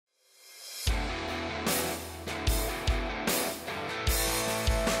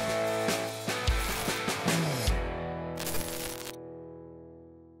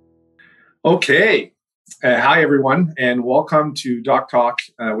Okay. Hi, everyone, and welcome to Doc Talk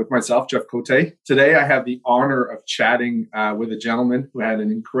with myself, Jeff Cote. Today, I have the honor of chatting with a gentleman who had an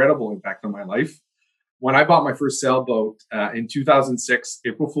incredible impact on my life. When I bought my first sailboat in 2006,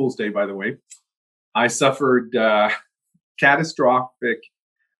 April Fool's Day, by the way, I suffered catastrophic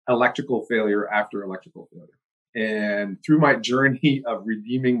electrical failure after electrical failure. And through my journey of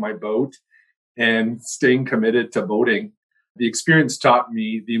redeeming my boat and staying committed to boating, the experience taught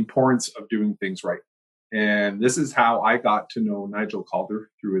me the importance of doing things right. And this is how I got to know Nigel Calder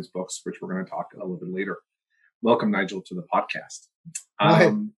through his books, which we're going to talk a little bit later. Welcome, Nigel, to the podcast.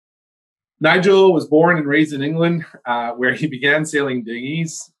 Hi. Nigel was born and raised in England, where he began sailing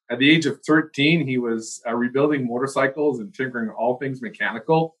dinghies. At the age of 13, he was rebuilding motorcycles and tinkering all things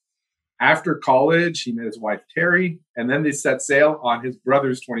mechanical. After college, he met his wife, Terry, and then they set sail on his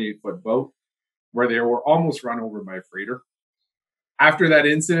brother's 28-foot boat, where they were almost run over by a freighter. After that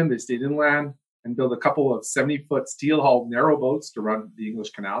incident, they stayed inland and built a couple of 70-foot steel-hulled narrow boats to run the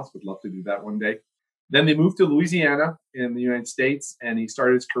English canals. Would love to do that one day. Then they moved to Louisiana in the United States, and he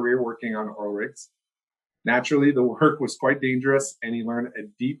started his career working on oil rigs. Naturally, the work was quite dangerous, and he learned a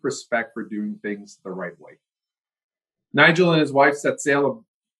deep respect for doing things the right way. Nigel and his wife set sail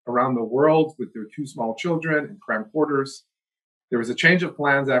around the world with their two small children in cramped quarters. There was a change of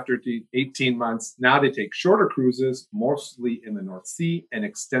plans after 18 months. Now they take shorter cruises, mostly in the North Sea and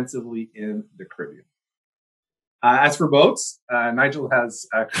extensively in the Caribbean. As for boats, Nigel has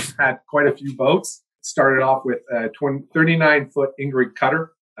had quite a few boats. Started off with a 39-foot Ingrid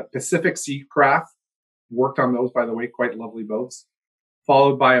cutter, a Pacific Sea craft. Worked on those, by the way, quite lovely boats.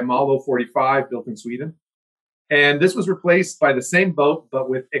 Followed by a Malo 45 built in Sweden. And this was replaced by the same boat, but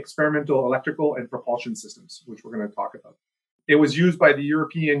with experimental electrical and propulsion systems, which we're going to talk about. It was used by the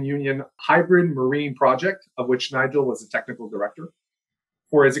European Union Hybrid Marine Project, of which Nigel was a technical director,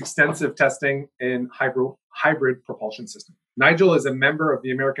 for his extensive testing in hybrid propulsion system. Nigel is a member of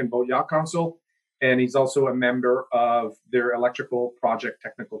the American Boat Yacht Council, and he's also a member of their electrical project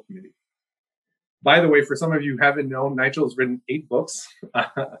technical committee. By the way, for some of you who haven't known, Nigel has written 8 books,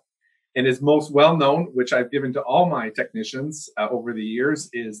 and his most well-known, which I've given to all my technicians over the years,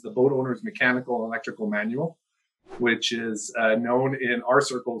 is the Boat Owner's Mechanical Electrical Manual, which is known in our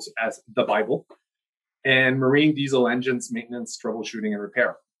circles as the Bible, and Marine Diesel Engines Maintenance, Troubleshooting, and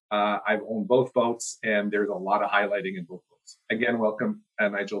Repair. I've owned both boats, and there's a lot of highlighting in both boats. Again, welcome,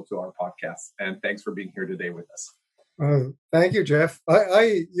 Nigel, to our podcast, and thanks for being here today with us. Thank you, Jeff.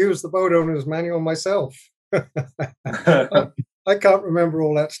 I use the Boat Owner's Manual myself. I can't remember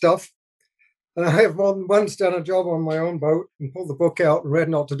all that stuff. And I have more than once done a job on my own boat and pulled the book out and read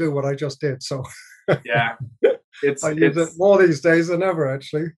not to do what I just did. So yeah, I use it more these days than ever,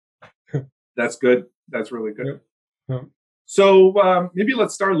 actually. That's good. That's really good. Yeah. So maybe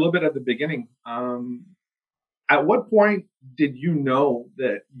let's start a little bit at the beginning. At what point did you know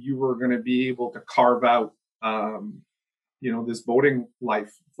that you were going to be able to carve out, this boating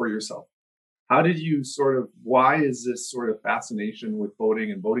life for yourself? How did you why is this sort of fascination with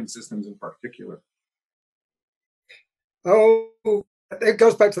boating and boating systems in particular? Oh, it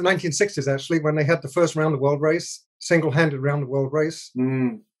goes back to the 1960s, actually, when they had the first round of the world race, single-handed round of the world race.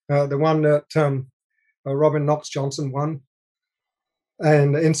 The one that Robin Knox Johnson won.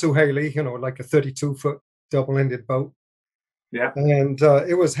 And Insu Haley, like a 32-foot double-ended boat. Yeah. And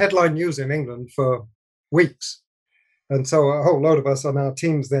it was headline news in England for weeks. And so a whole load of us on our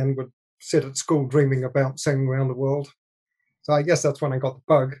teams then would sit at school dreaming about sailing around the world. So I guess that's when I got the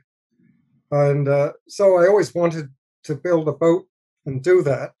bug. And so I always wanted to build a boat and do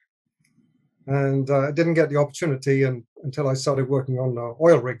that. And I didn't get the opportunity until I started working on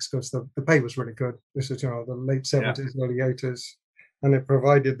oil rigs, because the pay was really good. This is, the late 70s, early 80s. And it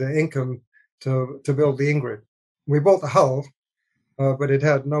provided the income to build the Ingrid. We bought the hull, but it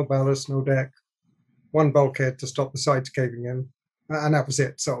had no ballast, no deck, one bulkhead to stop the sides caving in. And that was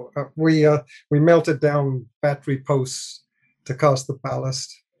it. So we melted down battery posts to cast the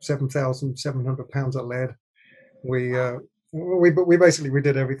ballast, 7,700 pounds of lead. We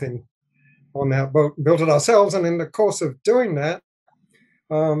did everything on that boat, built it ourselves. And in the course of doing that,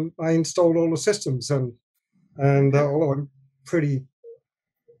 I installed all the systems. And although I'm pretty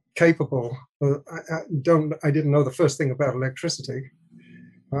capable, I didn't know the first thing about electricity,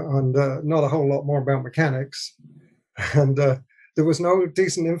 and not a whole lot more about mechanics. And there was no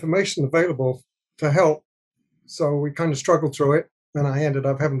decent information available to help. So we kind of struggled through it. And I ended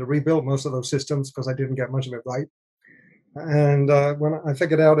up having to rebuild most of those systems because I didn't get much of it right. And when I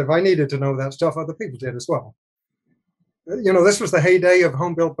figured out if I needed to know that stuff, other people did as well. This was the heyday of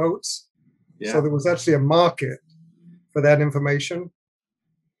home-built boats. Yeah. So there was actually a market for that information.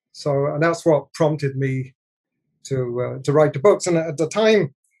 So, and that's what prompted me to write the books. And at the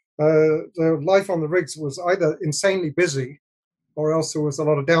time, the life on the rigs was either insanely busy or else there was a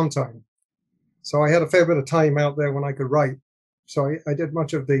lot of downtime. So I had a fair bit of time out there when I could write. So I did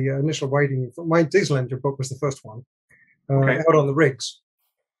much of the initial writing. My diesel engine book was the first one, Okay. out on the rigs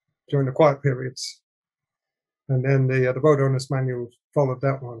during the quiet periods. And then the boat owner's manual followed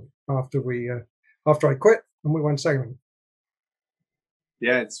that one after I quit and we went sailing.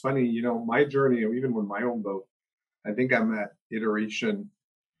 Yeah, it's funny, my journey, even with my own boat, I think I'm at iteration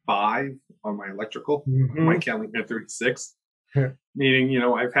 5 on my electrical, my Calumet 36. Yeah. Meaning,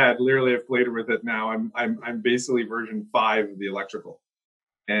 I've played with it now. I'm basically version 5 of the electrical.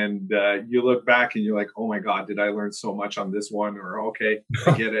 And you look back and you're like, oh my God, did I learn so much on this one? Or okay,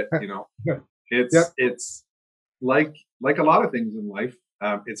 I get it. It's like a lot of things in life.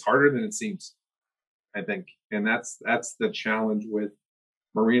 It's harder than it seems, I think. And that's the challenge with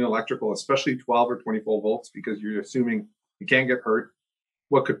marine electrical, especially 12 or 24 volts, because you're assuming you can't get hurt.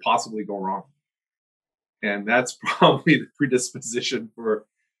 What could possibly go wrong? And that's probably the predisposition for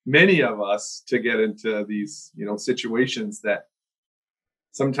many of us to get into these, situations that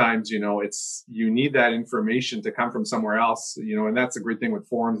sometimes, it's, you need that information to come from somewhere else, and that's a great thing with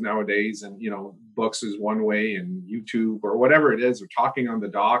forums nowadays. And, books is one way, and YouTube or whatever it is, or talking on the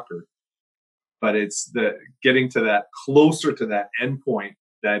dock, but it's the getting to that closer to that endpoint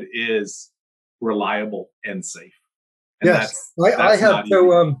that is reliable and safe. And yes, I had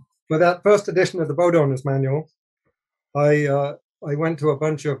to, for that first edition of the Boat Owner's Manual, I went to a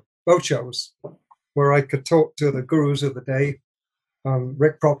bunch of boat shows where I could talk to the gurus of the day,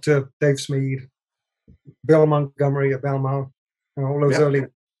 Rick Proctor, Dave Smead, Bill Montgomery of Belmar, and all those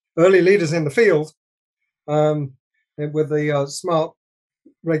early leaders in the field, with the smart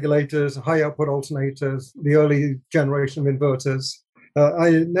regulators, high output alternators, the early generation of inverters.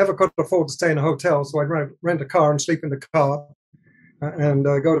 I never could afford to stay in a hotel, so I'd rent a car and sleep in the car and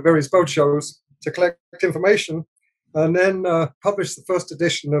go to various boat shows to collect information, and then publish the first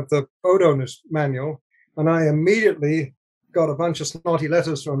edition of the Boat Owner's Manual. And I immediately got a bunch of snotty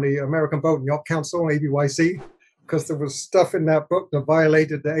letters from the American Boat and Yacht Council, ABYC, because there was stuff in that book that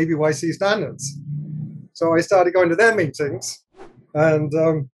violated the ABYC standards. So I started going to their meetings, and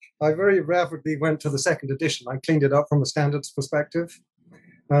I very rapidly went to the second edition. I cleaned it up from a standards perspective.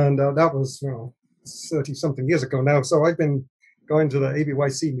 And that was 30-something years ago now. So I've been going to the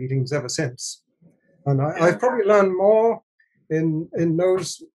ABYC meetings ever since. And I've probably learned more in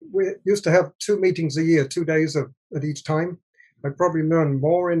those. We used to have 2 meetings a year, 2 days at each time. I probably learned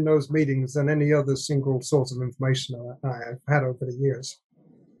more in those meetings than any other single source of information I've had over the years.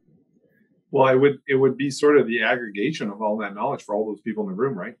 Well, it would be sort of the aggregation of all that knowledge for all those people in the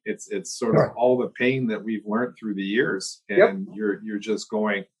room, right? It's sort of all the pain that we've learned through the years, and you're just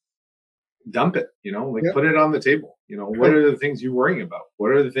going, dump it, put it on the table. What are the things you're worrying about?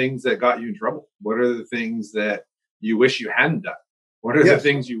 What are the things that got you in trouble? What are the things that you wish you hadn't done? What are the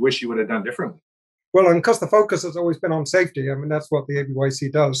things you wish you would have done differently? Well, and because the focus has always been on safety, I mean, that's what the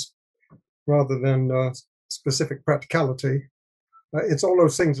ABYC does, rather than specific practicality. It's all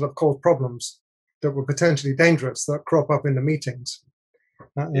those things that have caused problems that were potentially dangerous that crop up in the meetings.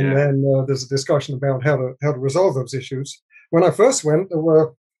 And then there's a discussion about how to resolve those issues. When I first went, there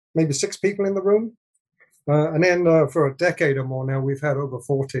were maybe 6 people in the room. And then for a decade or more now, we've had over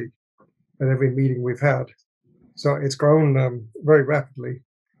 40 at every meeting we've had. So it's grown very rapidly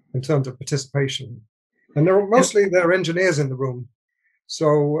in terms of participation. And they're engineers in the room.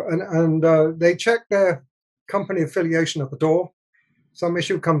 So, and they check their company affiliation at the door. Some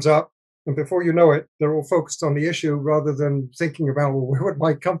issue comes up, and before you know it, they're all focused on the issue rather than thinking about, well, where would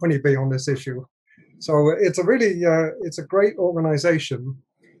my company be on this issue? So it's a really, it's a great organization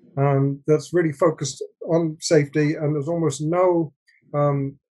that's really focused on safety, and there's almost no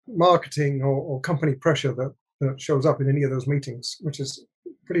marketing or company pressure that shows up in any of those meetings, which is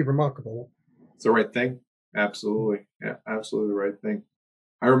pretty remarkable. It's the right thing. Absolutely. Yeah, absolutely the right thing.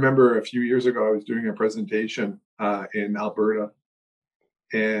 I remember a few years ago, I was doing a presentation in Alberta.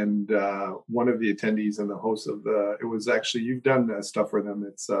 And one of the attendees and the host of it was actually, you've done stuff for them.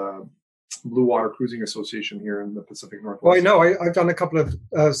 It's Blue Water Cruising Association here in the Pacific Northwest. Well, I know. I've done a couple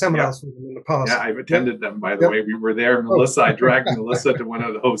of seminars for them in the past. Yeah, I've attended them, by the way. We were there. Melissa, I dragged Melissa to one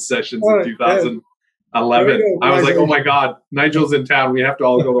of the host sessions in 2011. I was like, oh my God, Nigel's in town. We have to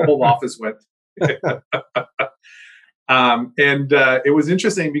all go. The whole office went. And it was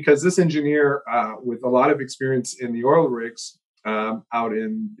interesting because this engineer with a lot of experience in the oil rigs out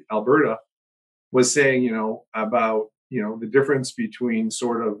in Alberta was saying, about, the difference between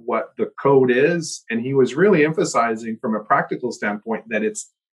sort of what the code is. And he was really emphasizing from a practical standpoint that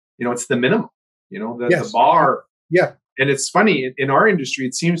it's it's the minimum, the Yes. bar. Yeah. And it's funny, in our industry,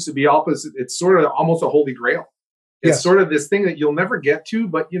 it seems to be opposite. It's sort of almost a holy grail. It's Yes. sort of this thing that you'll never get to,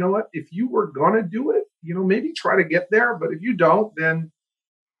 but you know what? If you were going to do it, maybe try to get there. But if you don't, then,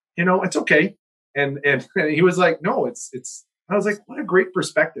 it's okay. And he was like, no, I was like, what a great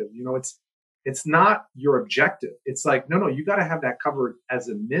perspective. It's not your objective. It's like, no, you got to have that covered as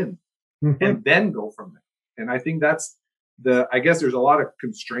a min and then go from there. And I think I guess there's a lot of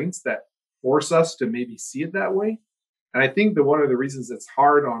constraints that force us to maybe see it that way. And I think that one of the reasons it's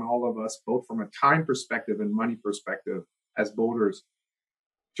hard on all of us, both from a time perspective and money perspective as boaters,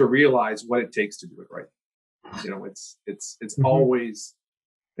 to realize what it takes to do it right.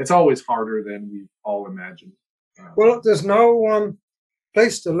 It's always harder than we've all imagined. Well, there's no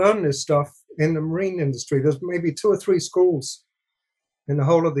place to learn this stuff in the marine industry. There's maybe 2 or 3 schools in the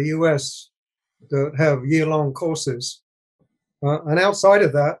whole of the US that have year-long courses. And outside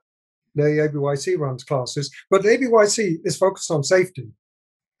of that, the ABYC runs classes. But the ABYC is focused on safety.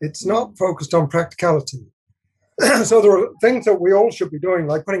 It's not focused on practicality. So there are things that we all should be doing,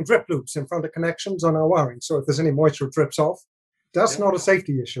 like putting drip loops in front of connections on our wiring. So if there's any moisture, it drips off. That's not a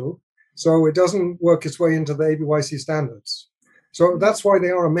safety issue. So it doesn't work its way into the ABYC standards. So that's why they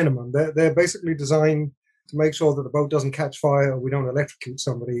are a minimum. They're basically designed to make sure that the boat doesn't catch fire, we don't electrocute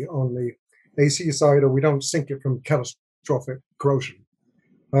somebody on the AC side, or we don't sink it from catastrophic corrosion.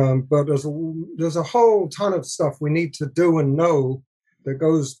 But there's a whole ton of stuff we need to do and know that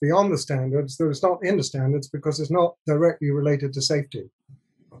goes beyond the standards, that is not in the standards because it's not directly related to safety.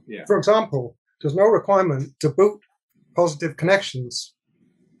 Yeah. For example, there's no requirement to boot positive connections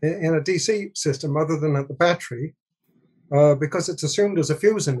in a DC system other than at the battery, because it's assumed there's a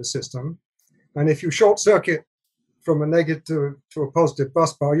fuse in the system. And if you short circuit from a negative to a positive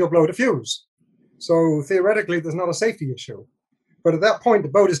bus bar, you'll blow the fuse. So theoretically, there's not a safety issue. But at that point, the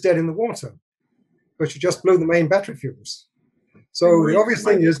boat is dead in the water, but you just blew the main battery fuse. So the obvious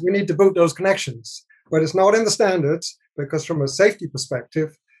thing is we need to boot those connections, but it's not in the standards because from a safety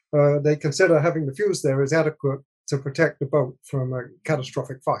perspective, they consider having the fuse there is adequate to protect the boat from a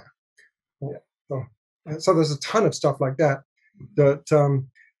catastrophic fire. So there's a ton of stuff like that that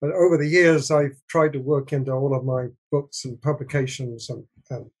over the years I've tried to work into all of my books and publications,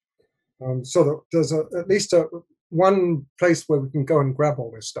 and so that there's at least one place where we can go and grab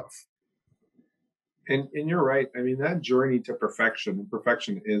all this stuff. And you're right. I mean, that journey to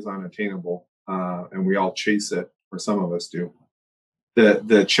perfection is unattainable, and we all chase it, or some of us do.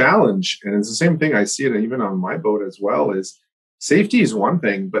 The challenge, and it's the same thing, I see it even on my boat as well, is safety is one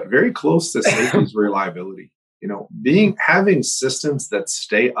thing, but very close to safety is reliability. Having systems that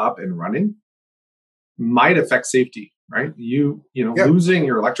stay up and running might affect safety, right? Losing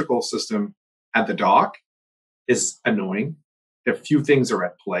your electrical system at the dock is annoying. A few things are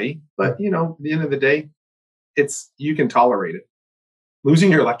at play, but at the end of the day, you can tolerate it.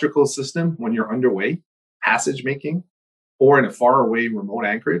 Losing your electrical system when you're underway, passage making, or in a far away remote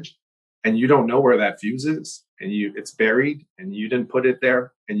anchorage, and you don't know where that fuse is, and it's buried, and you didn't put it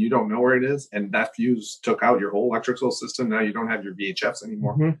there, and you don't know where it is, and that fuse took out your whole electrical system. Now you don't have your VHFs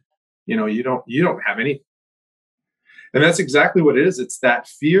anymore. Mm-hmm. You don't have anything. And that's exactly what it is. It's that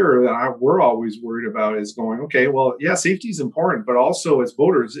fear that we're always worried about, is going, okay, well, yeah, safety is important, but also as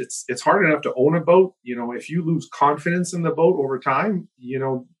boaters, it's hard enough to own a boat. If you lose confidence in the boat over time,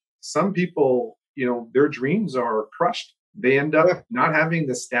 some people, their dreams are crushed. They end up not having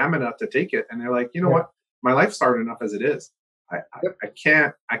the stamina to take it. And they're like, what? My life's hard enough as it is. I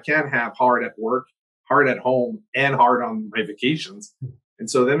can't have hard at work, hard at home, and hard on my vacations. And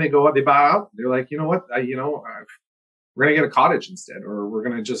so then they go out, they buy out. They're like, what? We're going to get a cottage instead, or we're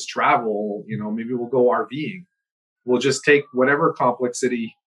going to just travel, maybe we'll go RVing. We'll just take whatever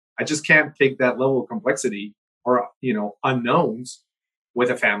complexity. I just can't take that level of complexity or, unknowns with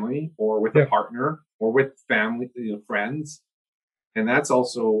a family or with a partner or with family, friends. And that's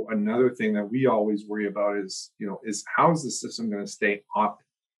also another thing that we always worry about is how is the system going to stay up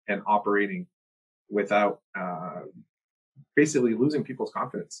and operating without basically losing people's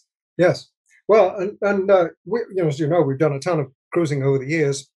confidence? Yes. Well, and we, as you know, we've done a ton of cruising over the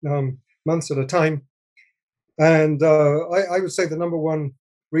years, months at a time. And I would say the number one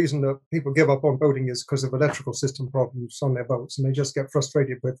reason that people give up on boating is because of electrical system problems on their boats. And they just get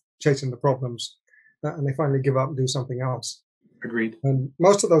frustrated with chasing the problems. And they finally give up and do something else. Agreed. And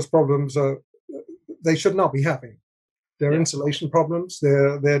most of those problems, they should not be happening. They're insulation problems.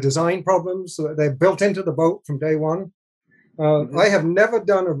 They're design problems. They're built into the boat from day one. I have never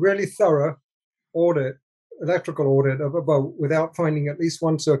done a really thorough electrical audit of a boat without finding at least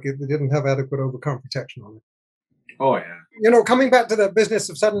one circuit that didn't have adequate overcurrent protection on it. Oh yeah. Coming back to the business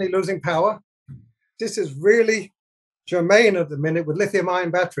of suddenly losing power, this is really germane at the minute with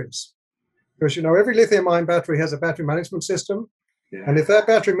lithium-ion batteries. Because, every lithium-ion battery has a battery management system. Yeah. And if that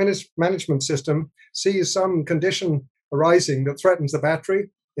battery management system sees some condition arising that threatens the battery,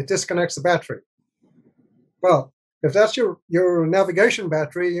 it disconnects the battery. Well, if that's your navigation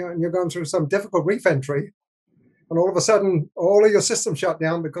battery and you're going through some difficult reef entry, and all of a sudden all of your systems shut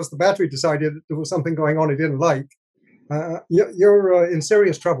down because the battery decided there was something going on it didn't like, you're in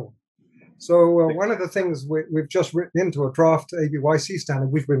serious trouble. So one of the things we've just written into a draft ABYC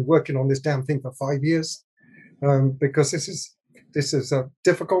standard, we've been working on this damn thing for 5 years, because this is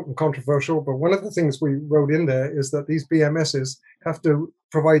difficult and controversial. But one of the things we wrote in there is that these BMSs have to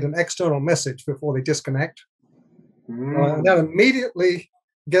provide an external message before they disconnect. And that immediately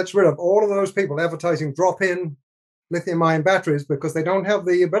gets rid of all of those people advertising drop-in lithium-ion batteries because they don't have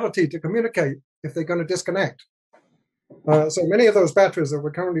the ability to communicate if they're going to disconnect. So many of those batteries that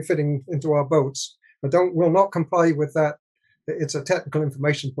we're currently fitting into our boats will not comply with that. It's a technical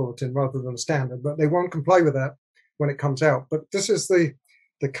information bulletin rather than a standard, but they won't comply with that when it comes out. But this is the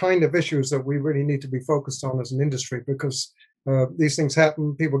kind of issues that we really need to be focused on as an industry, because these things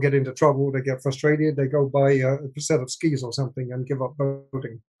happen. People get into trouble. They get frustrated. They go buy a set of skis or something and give up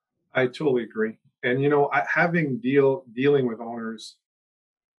boating. I totally agree. And having dealing with owners,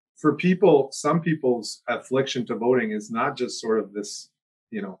 for people, some people's affliction to voting is not just sort of this,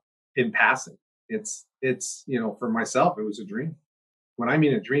 in passing. It's for myself, it was a dream. When I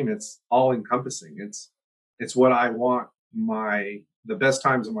mean a dream, it's all encompassing. It's what I want. The best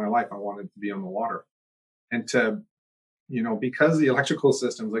times of my life, I wanted to be on the water, and to, because the electrical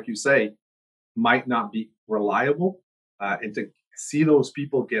systems, like you say, might not be reliable, and to see those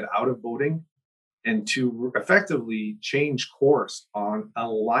people get out of boating and to effectively change course on a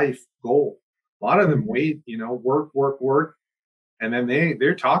life goal. A lot of them wait, work, and then they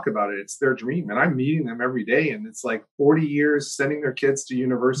talk about it. It's their dream, and I'm meeting them every day, and it's like 40 years sending their kids to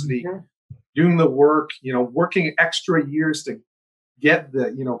university, doing the work, working extra years to get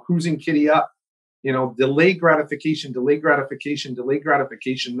the cruising kitty up, delay gratification. Then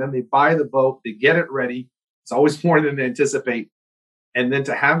they buy the boat, they get it ready. It's always more than they anticipate. And then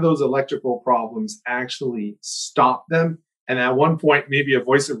to have those electrical problems actually stop them. And at one point, maybe a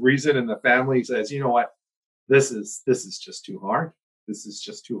voice of reason in the family says, you know what, this is just too hard. This is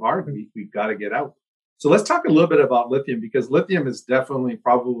just too hard. We've got to get out. So let's talk a little bit about lithium, because lithium is definitely,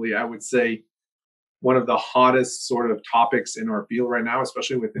 probably, I would say, one of the hottest sort of topics in our field right now,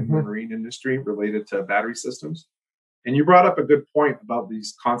 especially within the marine industry related to battery systems. And you brought up a good point about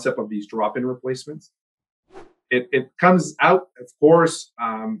these concept of these drop-in replacements. It comes out, of course,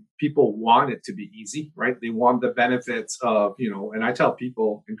 people want it to be easy, right? They want the benefits of, and I tell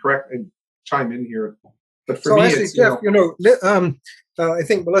people, and chime in here, but for me, actually, it's, Jeff, I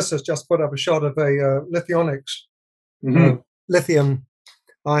think Melissa's just put up a shot of a Lithionics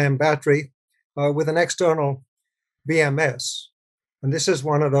lithium-ion battery with an external BMS. And this is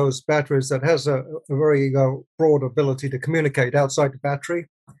one of those batteries that has a very broad ability to communicate outside the battery.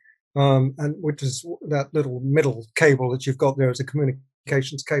 And which is that little middle cable that you've got there as a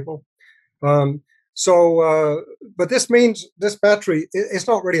communications cable. But this means this battery, it's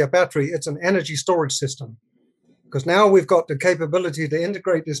not really a battery, it's an energy storage system. Because now we've got the capability to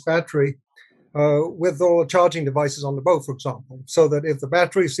integrate this battery with all the charging devices on the boat, for example, so that if the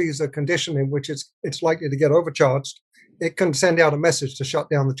battery sees a condition in which it's likely to get overcharged, it can send out a message to shut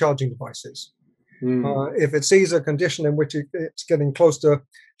down the charging devices. If it sees a condition in which it's getting close to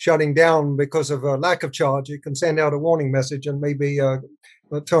shutting down because of a lack of charge, it can send out a warning message and maybe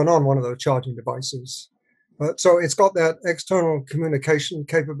turn on one of those charging devices. So it's got that external communication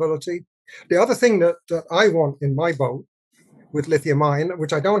capability. The other thing that I want in my boat with lithium-ion,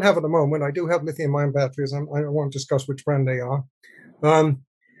 which I don't have at the moment, I do have lithium-ion batteries. I won't discuss which brand they are.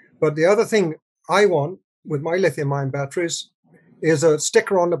 But the other thing I want with my lithium-ion batteries is a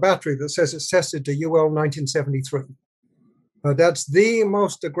sticker on the battery that says it's tested to UL 1973. That's the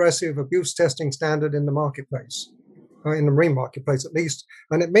most aggressive abuse testing standard in the marketplace, in the marine marketplace at least.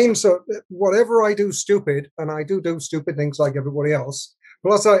 And it means that whatever I do stupid, and I do stupid things like everybody else,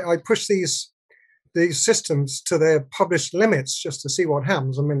 plus I push these systems to their published limits just to see what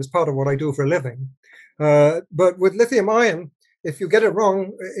happens. I mean, it's part of what I do for a living. But with lithium-ion, if you get it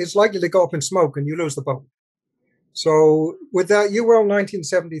wrong, it's likely to go up in smoke and you lose the boat. So with that UL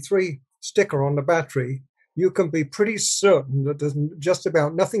 1973 sticker on the battery, you can be pretty certain that there's just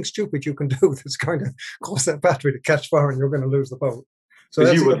about nothing stupid you can do that's going to cause that battery to catch fire and you're going to lose the boat.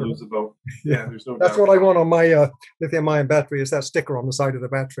 So you would lose the boat. Yeah, there's no doubt. That's what I want on my lithium-ion battery, is that sticker on the side of the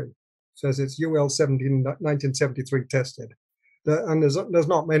battery. says it's UL 1973 tested. And there's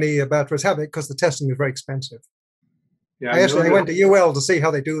not many batteries have it because the testing is very expensive. Yeah, I went to UL to see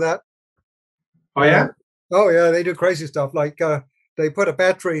how they do that. Oh yeah. Oh yeah, they do crazy stuff. Like they put a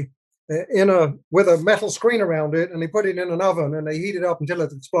battery with a metal screen around it, and they put it in an oven, and they heat it up until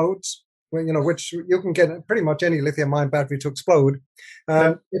it explodes. Which you can get pretty much any lithium-ion battery to explode.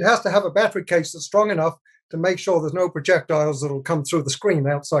 It has to have a battery case that's strong enough to make sure there's no projectiles that'll come through the screen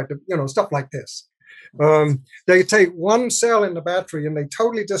outside. Stuff like this. They take one cell in the battery and they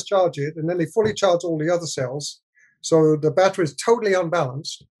totally discharge it, and then they fully charge all the other cells. So the battery is totally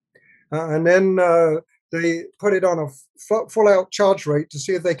unbalanced. And then they put it on a full-out charge rate to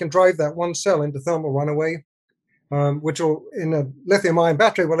see if they can drive that one cell into thermal runaway, which will, in a lithium-ion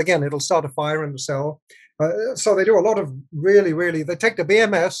battery, well, again, it'll start a fire in the cell. So they do a lot of really, they take the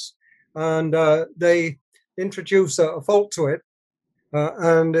BMS and they introduce a fault to it.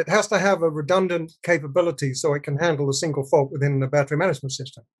 And it has to have a redundant capability so it can handle a single fault within the battery management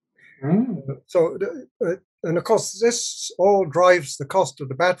system. And of course, this all drives the cost of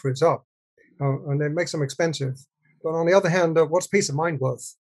the batteries up, and it makes them expensive. But on the other hand, what's peace of mind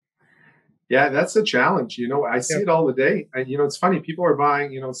worth? Yeah, that's a challenge. I see it all the day. And, it's funny. People are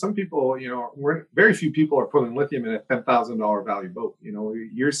buying, some people, very few people are putting lithium in a $10,000 value boat.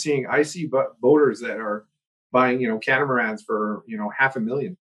 I see boaters that are buying, catamarans for,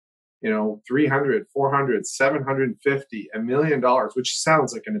 $500,000, 300, 400, 750, $1 million, which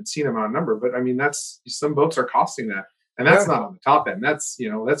sounds like an obscene amount of number. But I mean, some boats are costing that. And that's not on the top end. That's,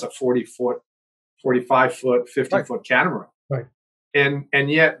 that's a 40-foot, 45-foot, 50-foot catamaran. Right. And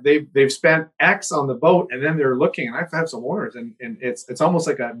yet they've spent X on the boat, and then they're looking, and I've had some owners, and it's almost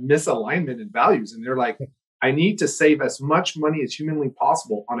like a misalignment in values. And they're like, I need to save as much money as humanly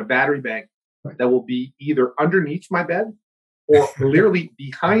possible on a battery bank that will be either underneath my bed or literally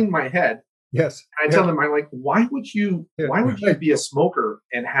behind my head. Yes. And I tell them, I'm like, why would you be a smoker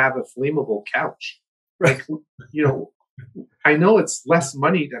and have a flammable couch? Like, I know it's less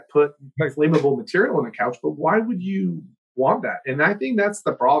money to put flammable material on a couch, but why would you want that? And I think that's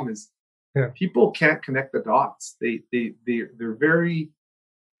the problem is people can't connect the dots. They're very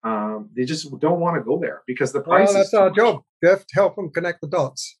they just don't want to go there because the price. Well, that's our job, Jeff, to help them connect the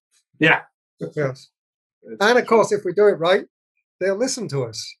dots. Yeah. Yes. And of course, if we do it right, they'll listen to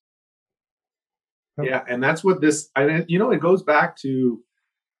us. Yeah, and that's what it goes back to.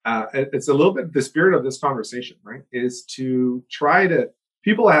 It's a little bit the spirit of this conversation, right? Is to try to.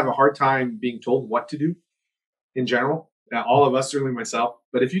 People have a hard time being told what to do in general. All of us, certainly myself.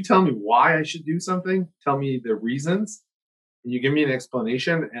 But if you tell me why I should do something, tell me the reasons, and you give me an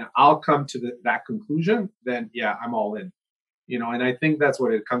explanation, and I'll come to that conclusion, then yeah, I'm all in. And I think that's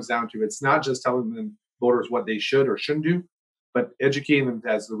what it comes down to. It's not just telling them voters what they should or shouldn't do, but educating them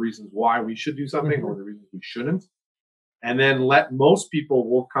as the reasons why we should do something or the reasons we shouldn't. And then most people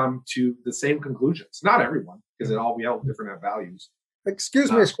will come to the same conclusions. Not everyone, because we all have different values.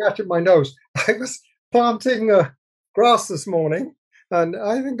 Excuse me, scratching my nose. I was planting grass this morning, and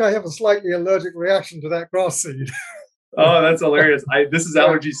I think I have a slightly allergic reaction to that grass seed. Oh, that's hilarious! This is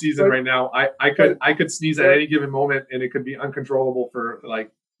allergy season right now. I could sneeze at any given moment, and it could be uncontrollable for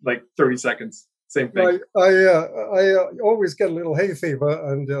like 30 seconds. Same thing. I always get a little hay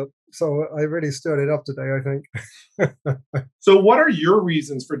fever, and so I really stirred it up today, I think. So, what are your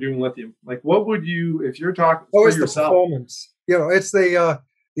reasons for doing lithium? Like, what would you, if you're talking for it's yourself? The performance. It's the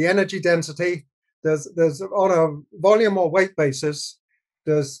energy density. There's on a volume or weight basis.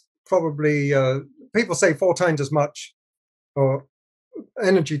 There's probably people say 4 times as much or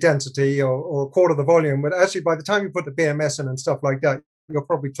energy density or a quarter of the volume, but actually by the time you put the BMS in and stuff like that, you're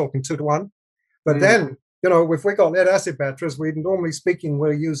probably talking 2 to 1. But then, if we got lead acid batteries, normally speaking,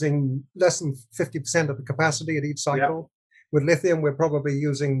 we're using less than 50% of the capacity at each cycle. With lithium, we're probably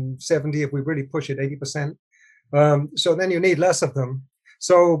using 70 if we really push it, 80%. So then you need less of them.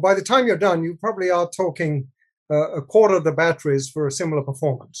 So by the time you're done, you probably are talking a quarter of the batteries for a similar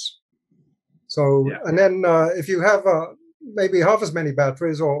performance. So, and then if you have maybe half as many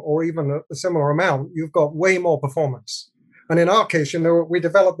batteries or even a similar amount, you've got way more performance. And in our case, we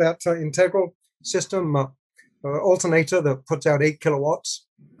developed that integral system alternator that puts out 8 kilowatts.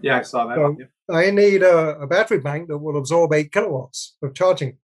 Yeah, I saw that. So I need a battery bank that will absorb 8 kilowatts of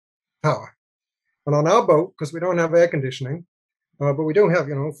charging power. And on our boat, because we don't have air conditioning, but we do have,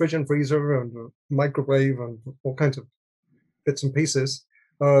 fridge and freezer and microwave and all kinds of bits and pieces.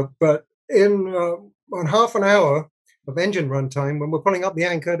 But on half an hour of engine runtime, when we're pulling up the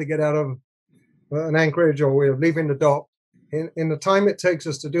anchor to get out of an anchorage or we're leaving the dock, in the time it takes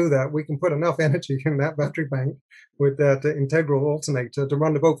us to do that, we can put enough energy in that battery bank with that integral alternator to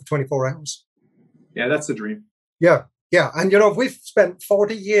run the boat for 24 hours. Yeah, that's the dream. Yeah, yeah. And, we've spent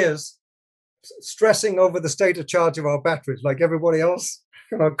 40 years stressing over the state of charge of our batteries like everybody else,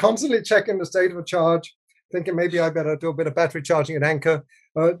 constantly checking the state of a charge, thinking maybe I better do a bit of battery charging at anchor.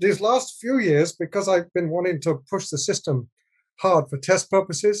 These last few years, because I've been wanting to push the system hard for test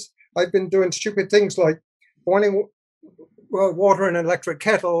purposes, I've been doing stupid things like boiling water in an electric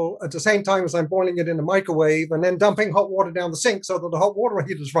kettle at the same time as I'm boiling it in the microwave, and then dumping hot water down the sink so that the hot water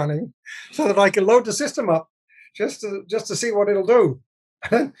heater is running, so that I can load the system up just to see what it'll do.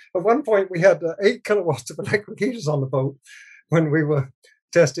 And at one point, we had 8 kilowatts of electric heaters on the boat when we were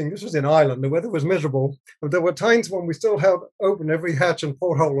testing. This was in Ireland. The weather was miserable, but there were times when we still held open every hatch and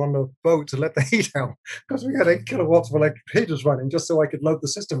porthole on the boat to let the heat out, because we had 8 kilowatts of electric heaters running just so I could load the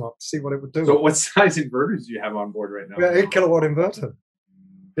system up to see what it would do. So what size inverters do you have on board right now? We had 8 kilowatt inverter.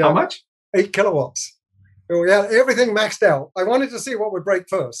 Yeah. How much? 8 kilowatts. So we had everything maxed out. I wanted to see what would break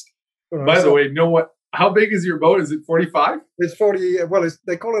first. By the way, how big is your boat? Is it 45? It's 40. Well,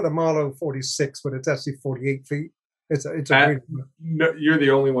 they call it a Marlow 46, but it's actually 48 feet. No, you're the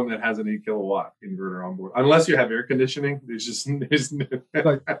only one that has an 8 kilowatt inverter on board, unless you have air conditioning.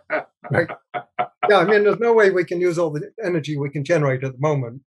 Right. Yeah, I mean, there's no way we can use all the energy we can generate at the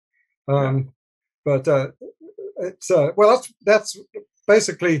moment. But that's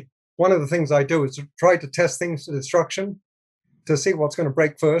basically one of the things I do, is to try to test things to destruction to see what's going to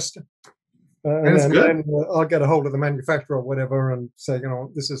break first. And then I'll get a hold of the manufacturer or whatever and say,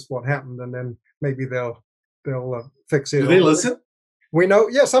 this is what happened, and then maybe they'll fix it. Do they listen? We know,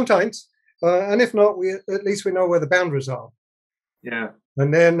 yeah, sometimes. And if not, at least we know where the boundaries are. Yeah.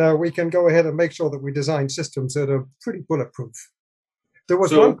 And then we can go ahead and make sure that we design systems that are pretty bulletproof. There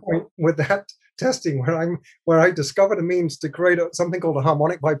was one point with that testing where I discovered a means to create something called a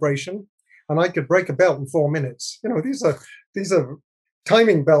harmonic vibration, and I could break a belt in 4 minutes. These are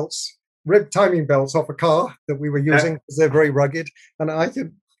timing belts, ribbed timing belts off a car that we were using because they're very rugged, and I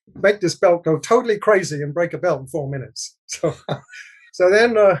could make this belt go totally crazy and break a belt in 4 minutes. So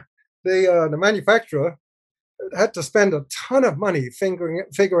then the manufacturer had to spend a ton of money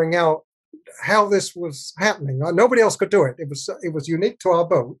figuring out how this was happening. Nobody else could do it. It was unique to our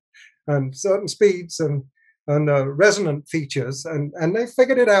boat, and certain speeds and resonant features, and they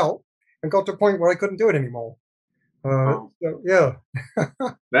figured it out and got to a point where I couldn't do it anymore. So, yeah.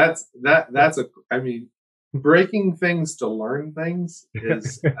 I mean, breaking things to learn things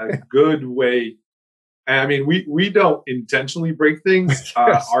is a good way. I mean, we don't intentionally break things.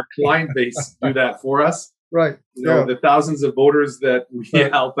 Our client base do that for us. Right. The thousands of boaters that we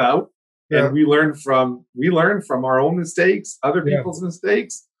help out, and we learn from our own mistakes, other people's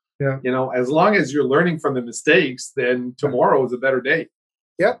mistakes. Yeah. As long as you're learning from the mistakes, then tomorrow is a better day.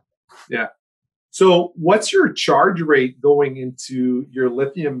 Yep. Yeah. So what's your charge rate going into your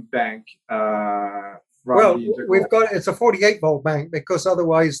lithium bank? Well, it's a 48-volt bank, because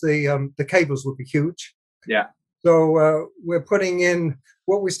otherwise the cables would be huge. Yeah. So we're putting in,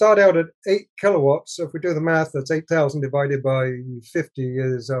 what we start out at 8 kilowatts. So if we do the math, that's 8,000 divided by 50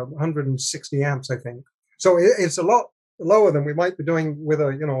 is 160 amps, I think. So it's a lot lower than we might be doing with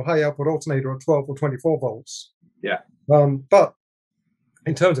a high output alternator at 12 or 24 volts. Yeah. But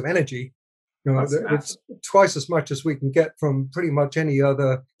in terms of energy, it's twice as much as we can get from pretty much any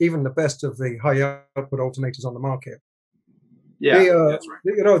other, even the best of the high output alternators on the market. Yeah, that's right.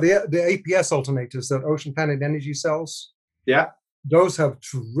 The APS alternators that Ocean Planet Energy sells. Yeah. Those have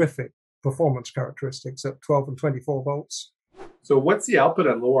terrific performance characteristics at 12 and 24 volts. So what's the output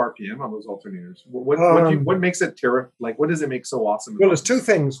at low RPM on those alternators? What makes it what does it make so awesome? Well, there's two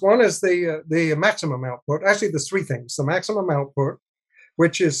things. One is the maximum output. Actually, there's three things. The maximum output,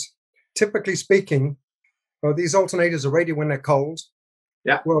 which is, typically speaking, these alternators are rated when they're cold.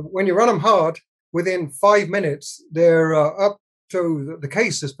 Yeah. Well, when you run them hard, within 5 minutes, they're up to, the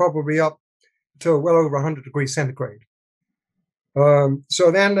case is probably up to well over 100 degrees centigrade.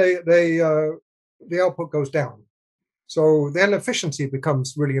 So then the output goes down. So then efficiency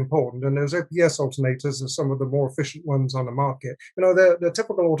becomes really important. And those APS alternators are some of the more efficient ones on the market. The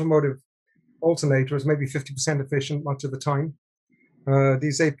typical automotive alternator is maybe 50% efficient much of the time.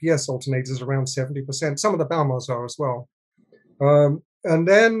 These APS alternators are around 70%. Some of the Balmars are as well. And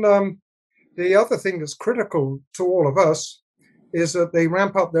then the other thing that's critical to all of us is that they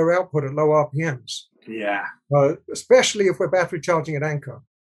ramp up their output at low RPMs. Yeah. Especially if we're battery charging at anchor.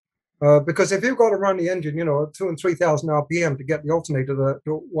 Because if you've got to run the engine, at 2,000 and 3,000 RPM to get the alternator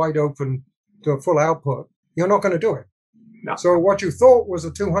to wide open to a full output, you're not going to do it. No. So what you thought was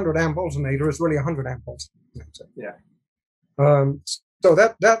a 200 amp alternator is really a 100 amp alternator. Yeah. Um, so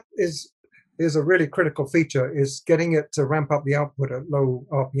that is a really critical feature, is getting it to ramp up the output at low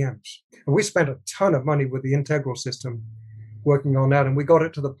RPMs. And we spent a ton of money with the integral system working on that, and we got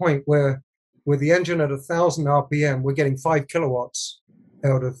it to the point where with the engine at 1,000 RPM, we're getting 5 kilowatts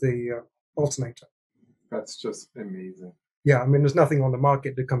out of the alternator. That's just amazing. Yeah, I mean, there's nothing on the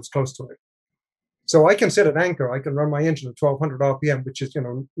market that comes close to it. So I can sit at anchor. I can run my engine at 1,200 RPM, which is,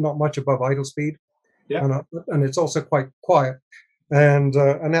 not much above idle speed. Yeah. And it's also quite quiet. And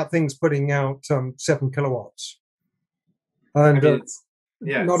that thing's putting out 7 kilowatts. And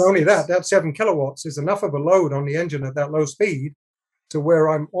not only that 7 kilowatts is enough of a load on the engine at that low speed to where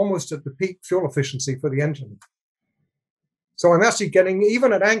I'm almost at the peak fuel efficiency for the engine. So I'm actually getting,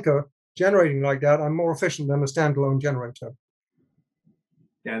 even at anchor, generating like that, I'm more efficient than a standalone generator.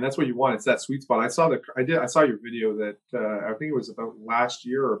 Yeah, and that's what you want. It's that sweet spot. I saw your video that I think it was about last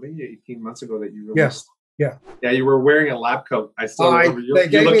year or maybe 18 months ago that you released. Yeah. Yeah, you were wearing a lab coat. I still remember. You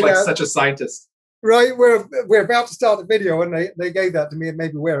looked like such a scientist. Right, we're about to start the video, and they gave that to me and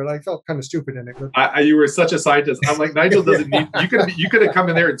made me wear it. I felt kind of stupid in it. But you were such a scientist. I'm like, Nigel doesn't need. You could have come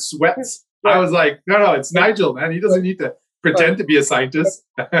in there in sweats. Right. I was like, no, it's Nigel, man. He doesn't need to pretend to be a scientist.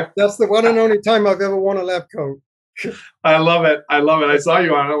 That's the one and only time I've ever worn a lab coat. I love it. I saw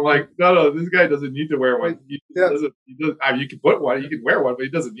you on it. I'm like, no, this guy doesn't need to wear one. He doesn't. I mean, you can put one. You can wear one, but he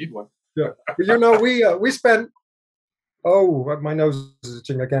doesnof need one. Yeah, but we spent. Oh, my nose is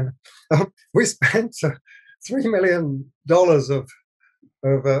itching again. We spent $3 million of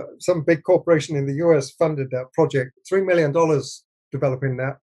some big corporation in the US funded that project. $3 million developing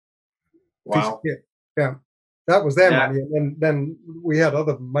that. Wow. Yeah, that was their money, and then we had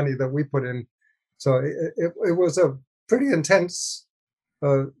other money that we put in. So it was a pretty intense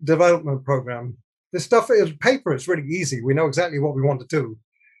development program. This stuff is paper. It's really easy. We know exactly what we want to do,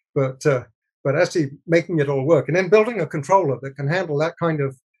 but actually making it all work, and then building a controller that can handle that kind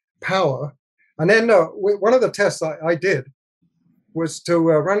of power. And then one of the tests I did was to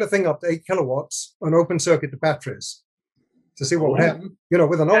run the thing up to 8 kilowatts and open circuit the batteries to see what would happen.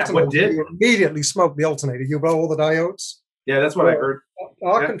 With an alternator, you immediately smoke the alternator. You blow all the diodes. Yeah, that's what I heard.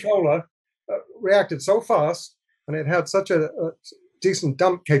 Our controller reacted so fast, and it had such a decent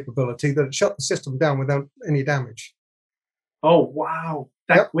dump capability that it shut the system down without any damage. Oh, wow.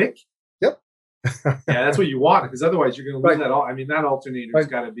 That quick? Yep. Yeah, that's what you want, because otherwise you're going to lose that. I mean, that alternator's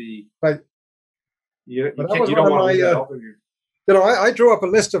got to be. Right. You don't want to lose that alternator. I drew up a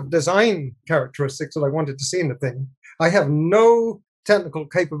list of design characteristics that I wanted to see in the thing. I have no technical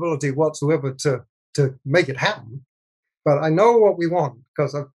capability whatsoever to make it happen, but I know what we want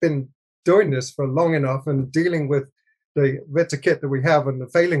because I've been doing this for long enough and dealing with the bits of kit that we have and the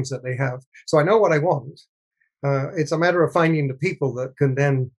failings that they have. So I know what I want. It's a matter of finding the people that can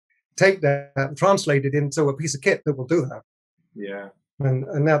then take that and translate it into a piece of kit that will do that. Yeah.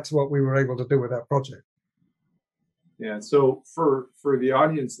 And that's what we were able to do with that project. Yeah. So for the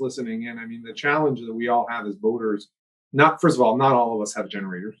audience listening in, I mean, the challenge that we all have as boaters, first of all, not all of us have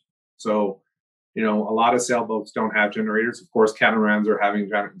generators. So, a lot of sailboats don't have generators. Of course, catamarans are having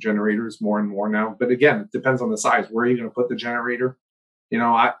generators more and more now. But again, it depends on the size. Where are you going to put the generator?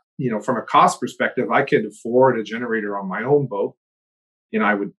 From a cost perspective, I could afford a generator on my own boat.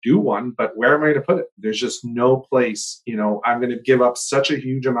 I would do one, but where am I going to put it? There's just no place. I'm going to give up such a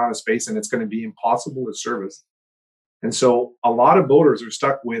huge amount of space, and it's going to be impossible to service. And so a lot of boaters are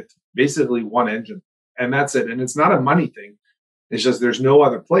stuck with basically one engine, and that's it. And it's not a money thing. It's just there's no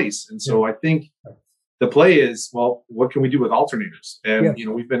other place. And so I think the play is, well, what can we do with alternators? And,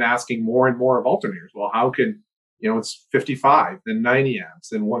 we've been asking more and more of alternators. Well, how can, it's 55, then 90 amps,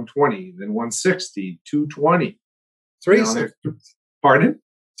 then 120, then 160, 220. 360. Pardon?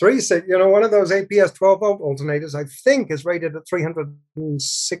 360. One of those APS 12-volt alternators, I think, is rated at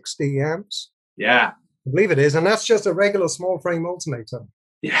 360 amps. Yeah. I believe it is. And that's just a regular small frame alternator.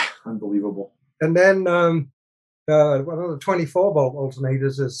 Yeah, unbelievable. And then one of the 24-volt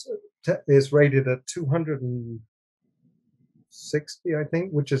alternators is rated at 260, I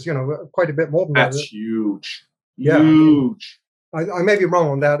think, which is, quite a bit more than that. That's huge. Yeah, huge. I may be wrong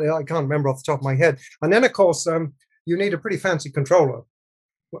on that. I can't remember off the top of my head. And then, of course, you need a pretty fancy controller.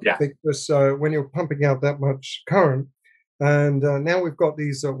 Yeah. Because when you're pumping out that much current, and now we've got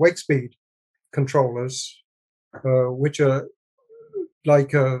these wake speed controllers, which are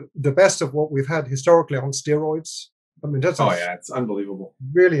like the best of what we've had historically on steroids. I mean, that's it's unbelievable.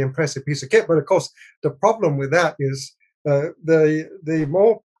 Really impressive piece of kit. But of course, the problem with that is the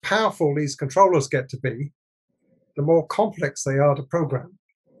more powerful these controllers get to be, the more complex they are to program.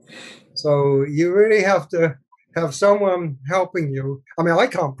 So you really have to have someone helping you. I mean, I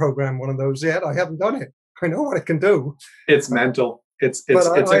can't program one of those yet. I haven't done it. I know what it can do. It's mental. It's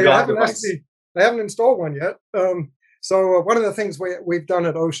But it's a I god haven't device. actually, I haven't installed one yet. So one of the things we've done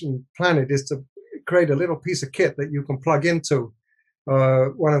at Ocean Planet is to create a little piece of kit that you can plug into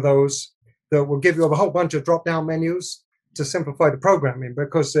one of those that will give you a whole bunch of drop-down menus to simplify the programming,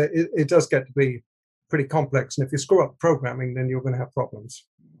 because it does get to be pretty complex. And if you screw up programming, then you're going to have problems.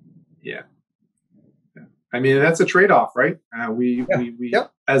 Yeah. I mean, that's a trade-off, right? We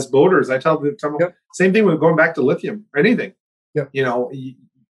Yep. As boaters, I tell them, Yep. same thing with going back to lithium or anything. Yep. You know,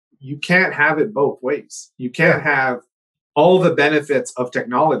 you can't have it both ways. You can't have all the benefits of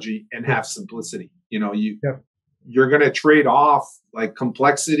technology and have simplicity. You know, you're going to trade off like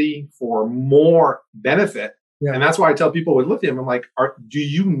complexity for more benefit. Yeah. And that's why I tell people with lithium, I'm like, do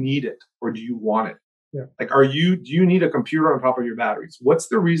you need it or do you want it? Yeah. Like, do you need a computer on top of your batteries? What's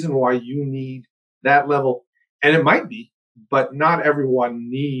the reason why you need that level? And it might be, but not everyone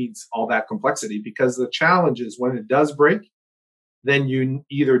needs all that complexity, because the challenge is when it does break, then you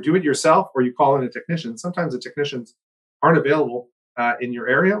either do it yourself or you call in a technician. Sometimes the technicians aren't available in your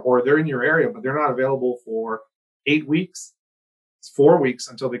area, or they're in your area, but they're not available for 8 weeks. It's 4 weeks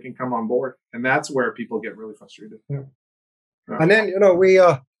until they can come on board. And that's where people get really frustrated. Yeah. And then, you know, we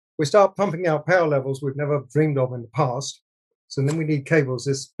start pumping out power levels we've never dreamed of in the past. So then we need cables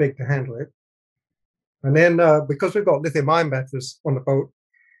this big to handle it. And then because we've got lithium-ion batteries on the boat,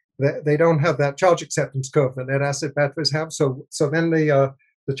 they don't have that charge acceptance curve that lead-acid batteries have. So then the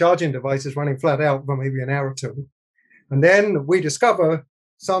charging device is running flat out for maybe an hour or two. And then we discover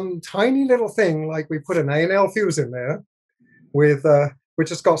some tiny little thing, like we put an A&L fuse in there with which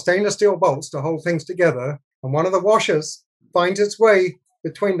has got stainless steel bolts to hold things together. And one of the washers finds its way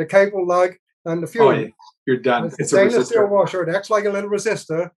between the cable lug and the fuse. Oh, yeah. You're done. It's a stainless steel washer. It acts like a little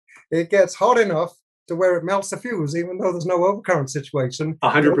resistor. It gets hot enough to where it melts the fuse, even though there's no overcurrent situation.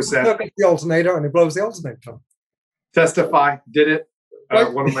 100%. The alternator, and it blows the alternator. Testify. Did it.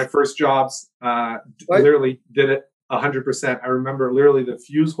 Right. One of my first jobs. Literally did it 100%. I remember literally the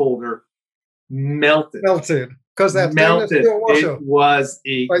fuse holder melted. Because that melted. Steel washer. It was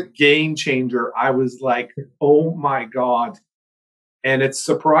a game changer. I was like, oh my God. And it's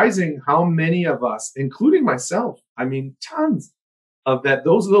surprising how many of us, including myself, I mean, tons of that,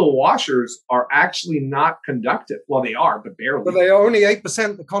 those little washers are actually not conductive. Well, they are, but barely. But they are only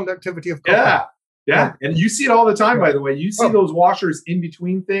 8% the conductivity of copper. Yeah. And you see it all the time, by the way. You see those washers in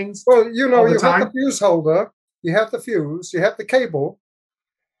between things. Well, you know, you have the fuse holder, you have the fuse, you have the cable,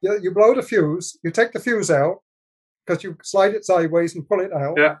 you blow the fuse, you take the fuse out, because you slide it sideways and pull it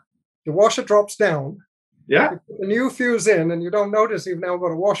out. Yeah. The washer drops down. Yeah. You put the new fuse in, and you don't notice you've now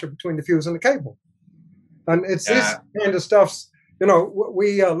got a washer between the fuse and the cable. And it's this kind of stuff, you know,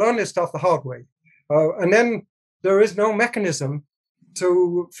 we learn this stuff the hard way. And then there is no mechanism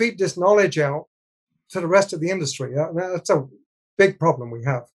to feed this knowledge out to the rest of the industry. That's a big problem we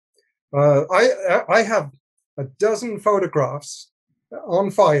have. I have a dozen photographs on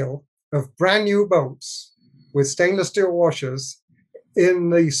file of brand new boats with stainless steel washers in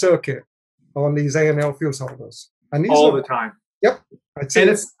the circuit on these A&L fuse holders. And these all the time. Yep. And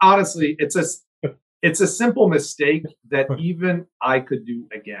it's honestly, it's a simple mistake that even I could do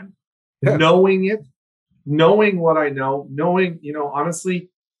again. Yeah. Knowing what I know, you know, honestly,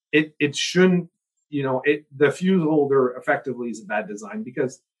 it shouldn't, you know, the fuse holder effectively is a bad design,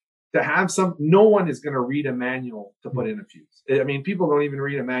 because to have no one is going to read a manual to put in a fuse. I mean, people don't even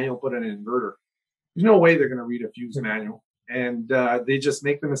read a manual, put in an inverter. There's no way they're going to read a fuse manual. And they just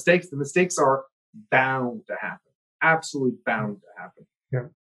make the mistakes. The mistakes are bound to happen. Absolutely bound to happen.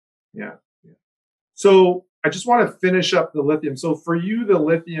 Yeah. So I just want to finish up the lithium. So for you, the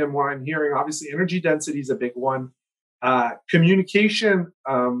lithium, what I'm hearing, obviously energy density is a big one. Communication,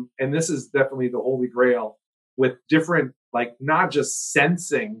 and this is definitely the holy grail, with different, like not just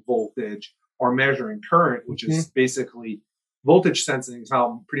sensing voltage or measuring current, which is basically voltage sensing is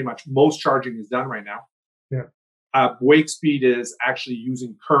how pretty much most charging is done right now. Yeah. Wake speed is actually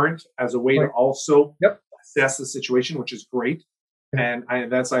using current as a way to also assess the situation, which is great. And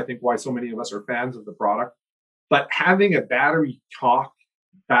that's, I think, why so many of us are fans of the product. But having a battery talk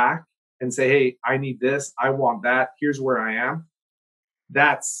back and say, hey, I need this, I want that, here's where I am.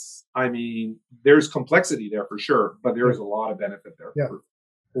 That's, I mean, there's complexity there for sure, but there is a lot of benefit there. Yeah.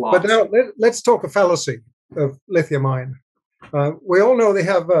 But now let's talk a fallacy of lithium ion. We all know they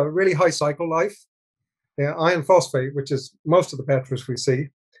have a really high cycle life. Iron phosphate, which is most of the batteries we see,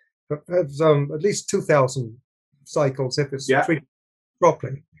 has at least 2,000 cycles if it's treated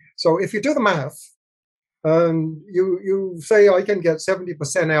properly. So if you do the math, you say I can get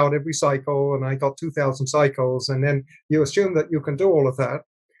 70% out every cycle, and I got 2,000 cycles, and then you assume that you can do all of that.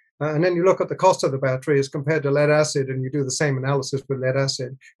 and then you look at the cost of the battery as compared to lead acid, and you do the same analysis with lead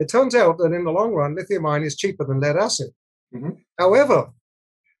acid, it turns out that in the long run, lithium ion is cheaper than lead acid. Mm-hmm. However,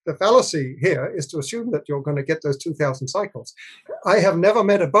 the fallacy here is to assume that you're going to get those 2,000 cycles. I have never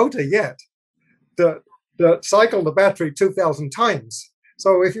met a boater yet that cycled the battery 2,000 times.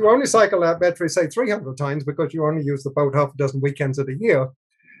 So if you only cycle that battery, say 300 times, because you only use the boat half a dozen weekends of the year,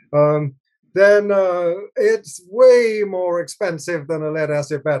 then it's way more expensive than a lead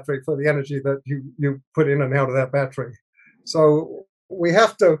acid battery for the energy that you put in and out of that battery. So we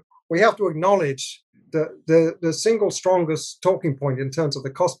have to acknowledge the single strongest talking point in terms of the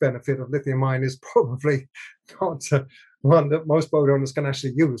cost benefit of lithium ion is probably not one that most boat owners can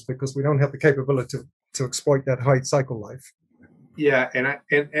actually use, because we don't have the capability to exploit that high cycle life. Yeah,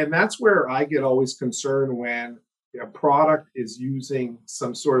 and that's where I get always concerned when a product is using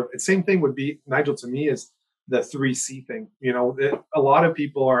some sort of, same thing would be, Nigel, to me, is the 3C thing. A lot of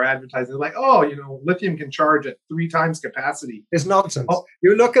people are advertising like, oh, lithium can charge at 3 times capacity. It's nonsense.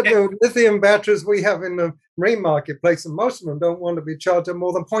 You look at the lithium batteries we have in the marine marketplace, and most of them don't want to be charged at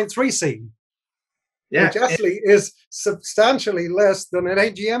more than 0.3C, which actually is substantially less than an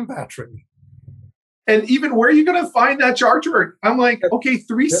AGM battery. And even where are you going to find that charger? I'm like, okay,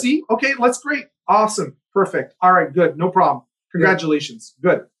 3C. Okay, that's great. Awesome. Perfect. All right, good. No problem. Congratulations.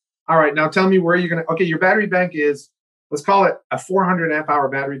 Good. All right, now tell me where you're going to, okay, your battery bank is, let's call it a 400 amp hour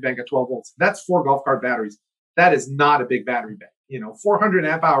battery bank at 12 volts. That's 4 golf cart batteries. That is not a big battery bank. 400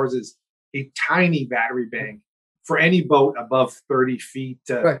 amp hours is a tiny battery bank for any boat above 30 feet.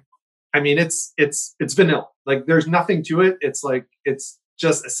 Right. I mean, it's vanilla. Like, there's nothing to it. It's like, it's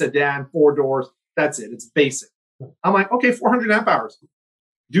just a sedan, 4 doors. That's it. It's basic. I'm like, okay, 400 amp hours.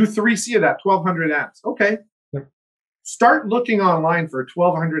 Do 3C of that, 1200 amps. Okay. Start looking online for a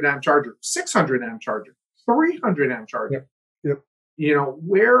 1200 amp charger, 600 amp charger, 300 amp charger.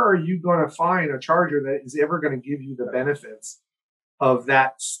 Where are you going to find a charger that is ever going to give you the benefits of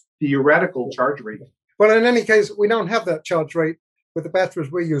that theoretical charge rate? Well, in any case, we don't have that charge rate with the batteries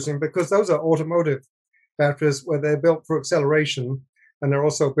we're using, because those are automotive batteries where they're built for acceleration, and they're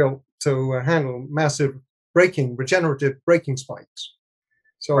also built to handle massive regenerative braking spikes.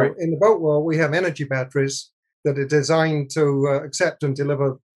 So in the boat world, we have energy batteries that are designed to accept and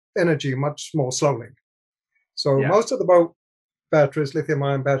deliver energy much more slowly. So most of the boat batteries,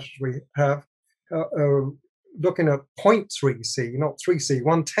 lithium-ion batteries we have, are looking at 0.3C, not 3C,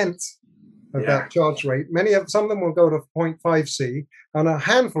 1/10 of that charge rate. Some of them will go to 0.5C, and a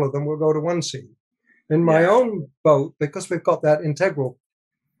handful of them will go to 1C. In my own boat, because we've got that integral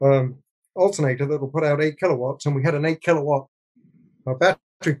alternator that will put out 8 kilowatts, and we had an 8 kilowatt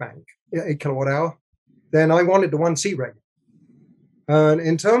battery bank, 8 kilowatt hour, then I wanted the 1C rating. And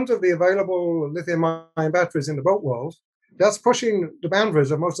in terms of the available lithium-ion batteries in the boat world, that's pushing the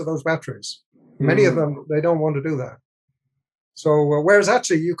boundaries of most of those batteries. Many of them, they don't want to do that. So whereas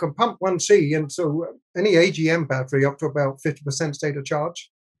actually you can pump 1C into any AGM battery up to about 50% state of charge.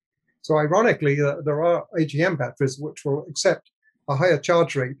 So ironically, there are AGM batteries which will accept a higher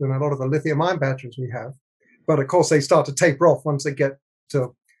charge rate than a lot of the lithium-ion batteries we have. But of course, they start to taper off once they get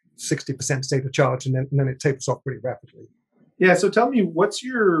to 60% state of charge, and then it tapers off pretty rapidly. Yeah, so tell me, what's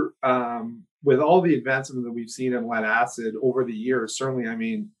your, with all the advancement that we've seen in lead acid over the years, certainly, I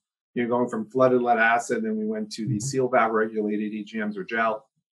mean, going from flooded lead acid, then we went to the seal valve regulated AGMs or gel,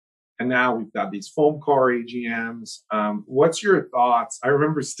 and now we've got these foam core AGMs. What's your thoughts? I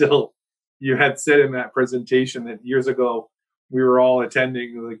remember still, you had said in that presentation that years ago, we were all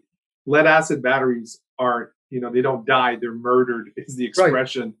attending, like, lead acid batteries aren't, they don't die, they're murdered, is the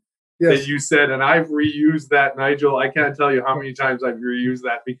expression. That you said, and I've reused that, Nigel. I can't tell you how many times I've reused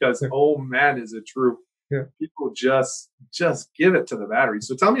that, because oh man, is it true. People just give it to the batteries.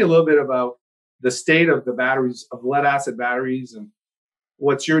 So tell me a little bit about the state of the batteries, of lead acid batteries, and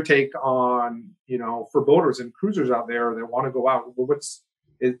what's your take on, for boaters and cruisers out there that want to go out.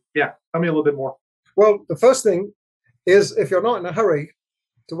 Tell me a little bit more. Well, the first thing is, if you're not in a hurry,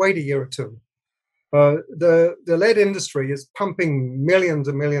 to wait a year or two. The lead industry is pumping millions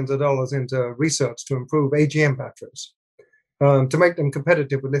and millions of dollars into research to improve AGM batteries, to make them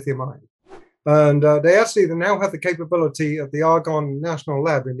competitive with lithium ion. And they now have the capability of the Argonne National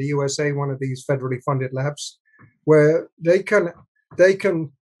Lab in the USA, one of these federally funded labs, where they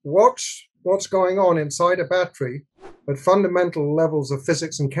can watch what's going on inside a battery at fundamental levels of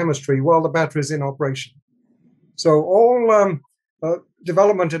physics and chemistry while the battery is in operation. So all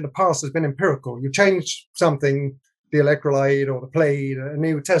development in the past has been empirical. You change something, the electrolyte or the plate, and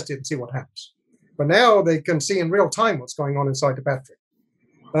you test it and see what happens. But now they can see in real time what's going on inside the battery.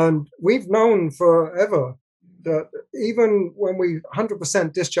 And we've known forever that even when we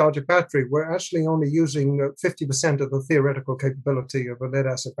 100% discharge a battery, we're actually only using 50% of the theoretical capability of a lead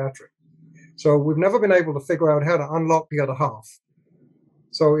acid battery. So we've never been able to figure out how to unlock the other half.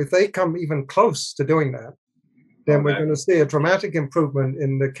 So if they come even close to doing that, then we're going to see a dramatic improvement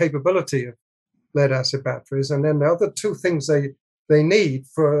in the capability of lead acid batteries. And then the other two things they need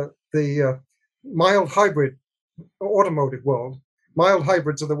for the mild hybrid automotive world. Mild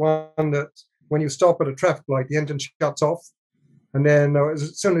hybrids are the one that when you stop at a traffic light, the engine shuts off. And then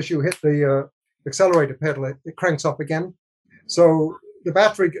as soon as you hit the accelerator pedal, it cranks up again. So the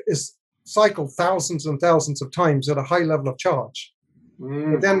battery is cycled thousands and thousands of times at a high level of charge.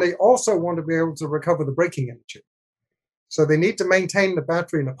 But then they also want to be able to recover the braking energy. So they need to maintain the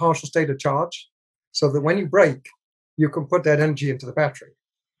battery in a partial state of charge so that when you brake, you can put that energy into the battery.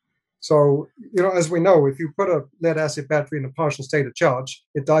 So, as we know, if you put a lead acid battery in a partial state of charge,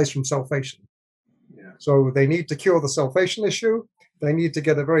 it dies from sulfation. Yeah. So they need to cure the sulfation issue. They need to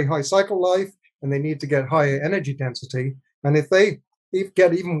get a very high cycle life, and they need to get higher energy density. And if they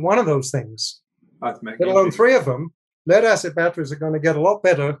get even one of those things, let alone three of them, lead acid batteries are going to get a lot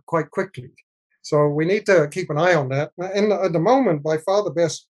better quite quickly. So we need to keep an eye on that. And at the moment, by far the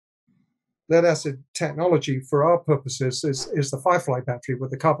best lead acid technology for our purposes is the Firefly battery with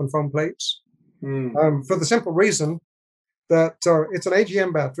the carbon foam plates. For the simple reason that it's an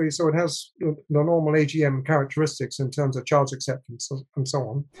AGM battery, so it has the normal AGM characteristics in terms of charge acceptance and so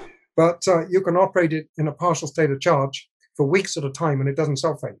on. But you can operate it in a partial state of charge for weeks at a time, and it doesn't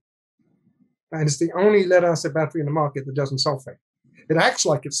sulfate. And it's the only lead acid battery in the market that doesn't sulfate. It acts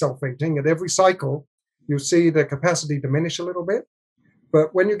like it's sulfating. At every cycle, you see the capacity diminish a little bit.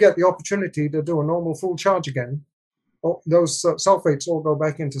 But when you get the opportunity to do a normal full charge again, those sulfates all go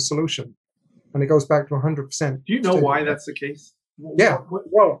back into solution, and it goes back to 100%. Do you know why that's the case? Yeah,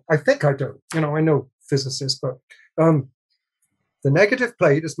 well, I think I do. I know physicists, but the negative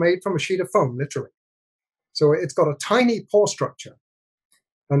plate is made from a sheet of foam, literally. So it's got a tiny pore structure.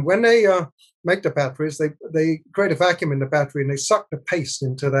 And when they make the batteries, they create a vacuum in the battery and they suck the paste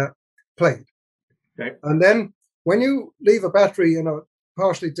into that plate. Okay. And then when you leave a battery in a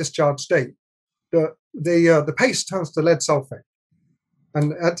partially discharged state, the paste turns to lead sulfate.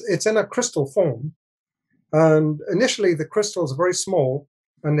 And it's in a crystal form. And initially, the crystals are very small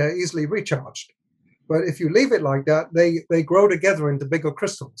and they're easily recharged. But if you leave it like that, they grow together into bigger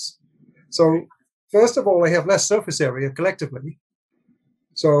crystals. So first of all, they have less surface area collectively.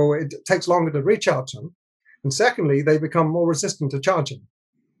 So it takes longer to recharge them. And secondly, they become more resistant to charging.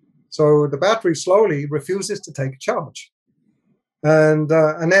 So the battery slowly refuses to take a charge. And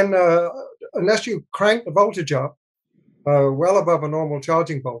then unless you crank the voltage up well above a normal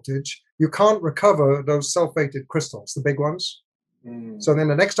charging voltage, you can't recover those sulfated crystals, the big ones. So then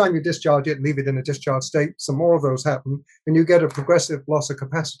the next time you discharge it, leave it in a discharged state, some more of those happen, and you get a progressive loss of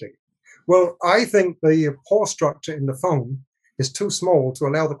capacity. Well, I think the pore structure in the foam is too small to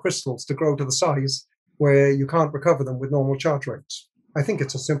allow the crystals to grow to the size where you can't recover them with normal charge rates. I think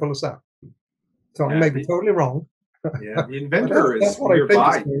it's as simple as that. So I may be totally wrong. Yeah, the inventor is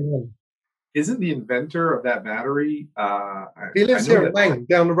nearby. Isn't the inventor of that battery? He lives here in Maine,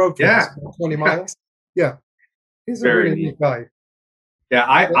 down the road from us, 20 miles. Yeah, he's a really neat guy. Yeah,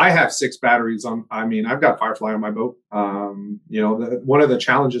 I have 6 batteries on. I've got Firefly on my boat. One of the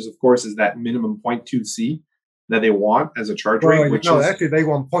challenges, of course, is that minimum 0.2 C that they want as a charge rate. Which actually they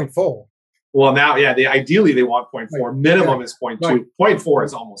want 0.4. Well, now, ideally they want 0.4. Right. Minimum is 0.2. Right. 0.4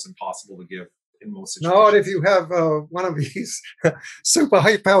 is almost impossible to give in most situations. Not if you have one of these super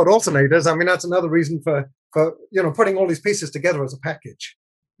high-powered alternators. That's another reason for putting all these pieces together as a package.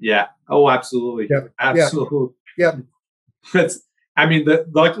 Yeah. Oh, absolutely. Yep. Absolutely. Yeah. The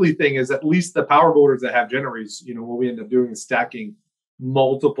luckily thing is at least the power motors that have generators, what we end up doing is stacking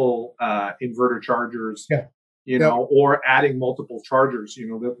multiple inverter chargers, or adding multiple chargers.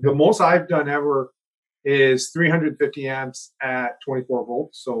 The most I've done ever is 350 amps at 24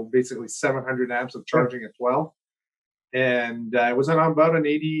 volts. So basically 700 amps of charging at 12. And it was on about an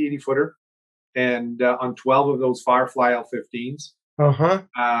 80 footer and on 12 of those Firefly L15s.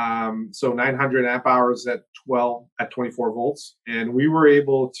 So 900 amp hours at 24 volts. And we were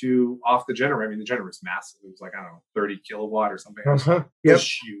able to, off the generator, the generator is massive. It was like, 30 kilowatt or something. It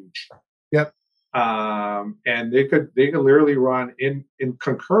was huge. Yep. And they could literally run in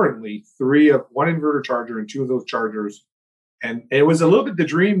concurrently one inverter charger and 2 of those chargers. And it was a little bit the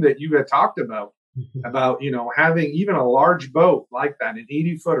dream that you had talked about, having even a large boat like that, an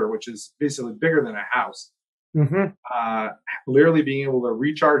 80 footer, which is basically bigger than a house. Literally being able to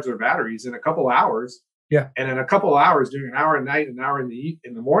recharge their batteries in a couple hours. Yeah. And in a couple hours, doing an hour at night, an hour in the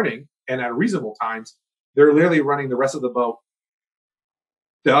morning, and at reasonable times, they're literally running the rest of the boat.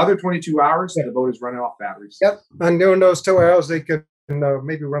 The other 22 hours, the boat is running off batteries. Yep. And during those 2 hours, they could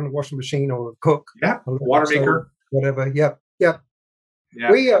maybe run the washing machine or cook. Yeah. Water maker. Whatever. Yep. Yep.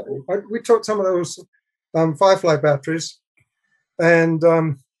 Yeah. We took some of those Firefly batteries, and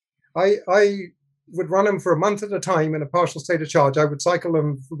I would run them for a month at a time in a partial state of charge. I would cycle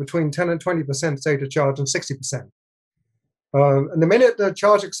them for between 10 and 20% state of charge and 60%. And the minute the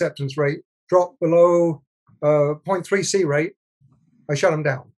charge acceptance rate dropped below 0.3 C rate, I shut them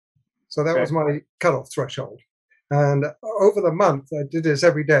down. So that was my cutoff threshold. And over the month, I did this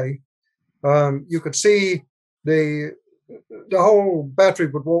every day. You could see the whole battery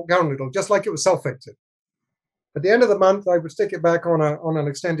would walk down a little, just like it was sulfated. At the end of the month, I would stick it back on an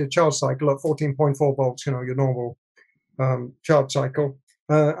extended charge cycle at 14.4 volts, your normal charge cycle,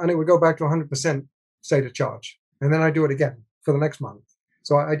 and it would go back to 100% state of charge. And then I do it again for the next month.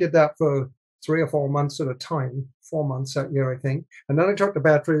 So I did that for 3 or 4 months at a time, 4 months that year, I think. And then I took the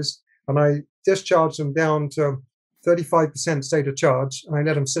batteries and I discharged them down to 35% state of charge, and I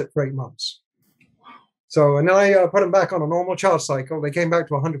let them sit for 8 months. So, and then I put them back on a normal charge cycle. They came back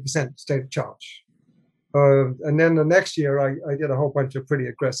to 100% state of charge. And then the next year, I did a whole bunch of pretty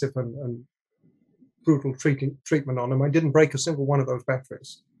aggressive and brutal treatment on them. I didn't break a single one of those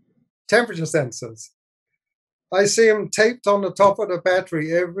batteries. Temperature sensors. I see them taped on the top of the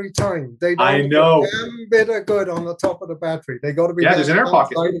battery every time. They don't do a damn bit of good on the top of the battery. They got to be there's an air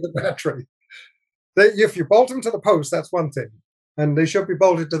pocket side of the battery. If you bolt them to the post, that's one thing. And they should be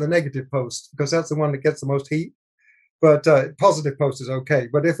bolted to the negative post because that's the one that gets the most heat. But positive post is okay.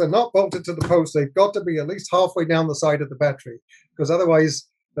 But if they're not bolted to the post, they've got to be at least halfway down the side of the battery because otherwise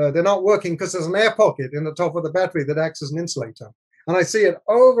they're not working because there's an air pocket in the top of the battery that acts as an insulator. And I see it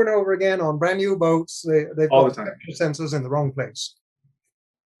over and over again on brand new boats. They've got temperature sensors in the wrong place.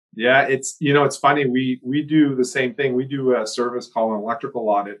 Yeah, it's funny. We do the same thing. We do a service called an electrical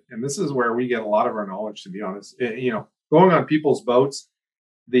audit, and this is where we get a lot of our knowledge. To be honest, going on people's boats,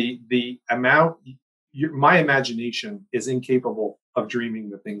 the amount. My imagination is incapable of dreaming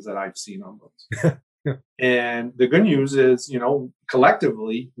the things that I've seen on boats. Yeah. And the good news is,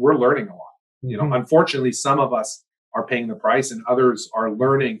 collectively, we're learning a lot. Unfortunately, some of us are paying the price and others are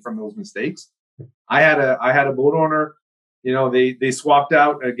learning from those mistakes. I had a boat owner, they swapped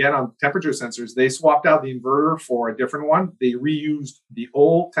out again on temperature sensors. They swapped out the inverter for a different one. They reused the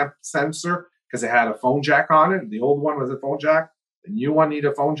old temp sensor because it had a phone jack on it. The old one was a phone jack. The new one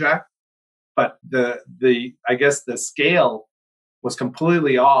needed a phone jack. But I guess the scale was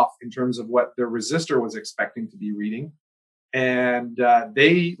completely off in terms of what the resistor was expecting to be reading. And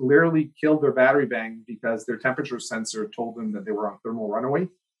they literally killed their battery bank because their temperature sensor told them that they were on thermal runaway.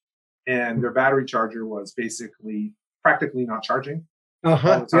 And their battery charger was basically practically not charging all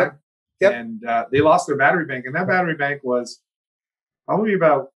the time. Yep. And they lost their battery bank. And that battery bank was probably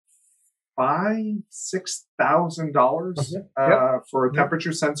about $5,000-6,000 for a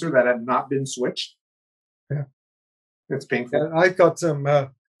temperature sensor that had not been switched. Yeah, it's painful. I've got some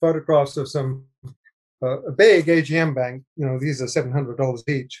photographs of some a big AGM bank. These are $700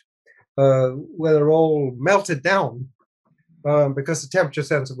 each, where they're all melted down because the temperature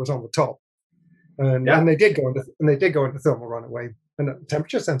sensor was on the top, and they did go into thermal runaway, and the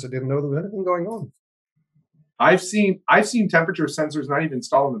temperature sensor didn't know there was anything going on. I've seen temperature sensors not even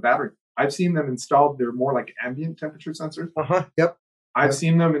installed in the battery. I've seen them installed. They're more like ambient temperature sensors. Yep. I've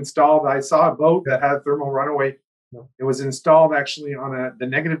seen them installed. I saw a boat that had thermal runaway. It was installed actually on the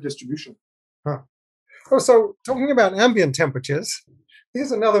negative distribution. Oh, so talking about ambient temperatures,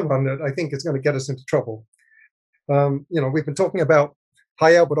 here's another one that I think is going to get us into trouble. We've been talking about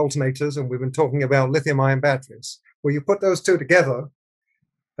high output alternators and we've been talking about lithium ion batteries. Well, you put those two together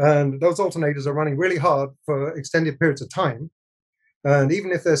and those alternators are running really hard for extended periods of time. And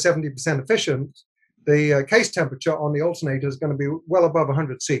even if they're 70% efficient, the case temperature on the alternator is going to be well above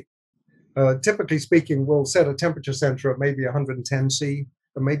 100 C. Typically speaking, we'll set a temperature sensor at maybe 110 C,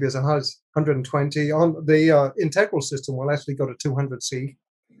 or maybe as high as 120. On the integral system, we'll actually go to 200 C.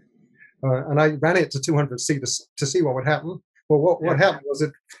 And I ran it to 200 C to see what would happen. Well, what happened was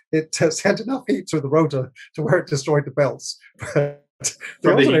it sent enough heat through the rotor to where it destroyed the belts. The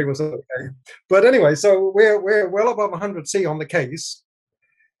alternator was okay. But anyway, so we're well above 100 C on the case.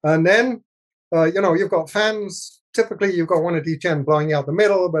 And then, you've got fans. Typically, you've got one at each end blowing out the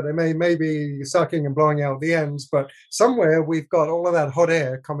middle, but it may be sucking and blowing out the ends. But somewhere we've got all of that hot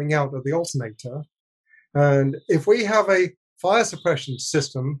air coming out of the alternator. And if we have a fire suppression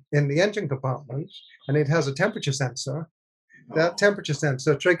system in the engine compartment and it has a temperature sensor, that temperature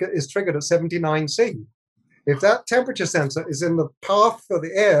sensor is triggered at 79 C. If that temperature sensor is in the path for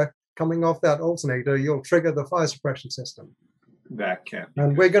the air coming off that alternator, you'll trigger the fire suppression system. That can't be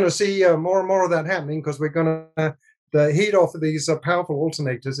And good. we're going to see more and more of that happening, because we're going to, the heat off of these powerful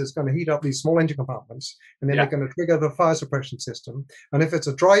alternators is going to heat up these small engine compartments, and then Yeah. they're going to trigger the fire suppression system. And if it's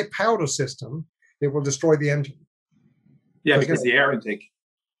a dry powder system, it will destroy the engine. Yeah, because the air intake.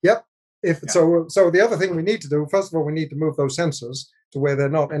 Yep. So the other thing we need to do, first of all, we need to move those sensors to where they're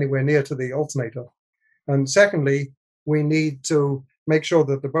not anywhere near to the alternator. And secondly, we need to make sure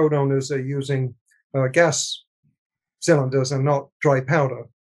that the boat owners are using gas cylinders and not dry powder.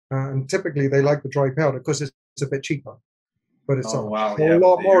 And typically they like the dry powder because it's a bit cheaper. But it's a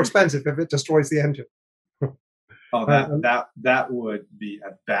lot more expensive if it destroys the engine. Oh, that would be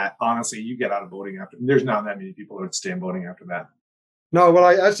a bad. Honestly, you get out of boating after. There's not that many people that would stay in boating after that. No, well,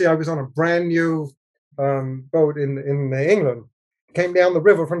 I was on a brand new boat in England. Came down the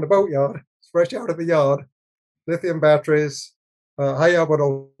river from the boatyard, fresh out of the yard, lithium batteries, high output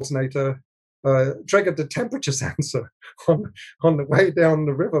alternator, triggered the temperature sensor on the way down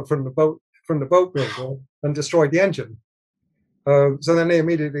the river from the boat builder and destroyed the engine. So then they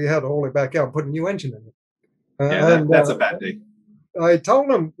immediately had to haul it back out and put a new engine in it. That's a bad day. I told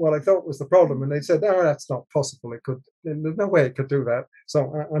them what I thought was the problem, and they said, "No, that's not possible. There's no way it could do that."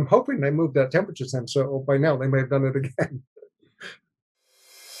 So I'm hoping they moved that temperature sensor, or by now they may have done it again.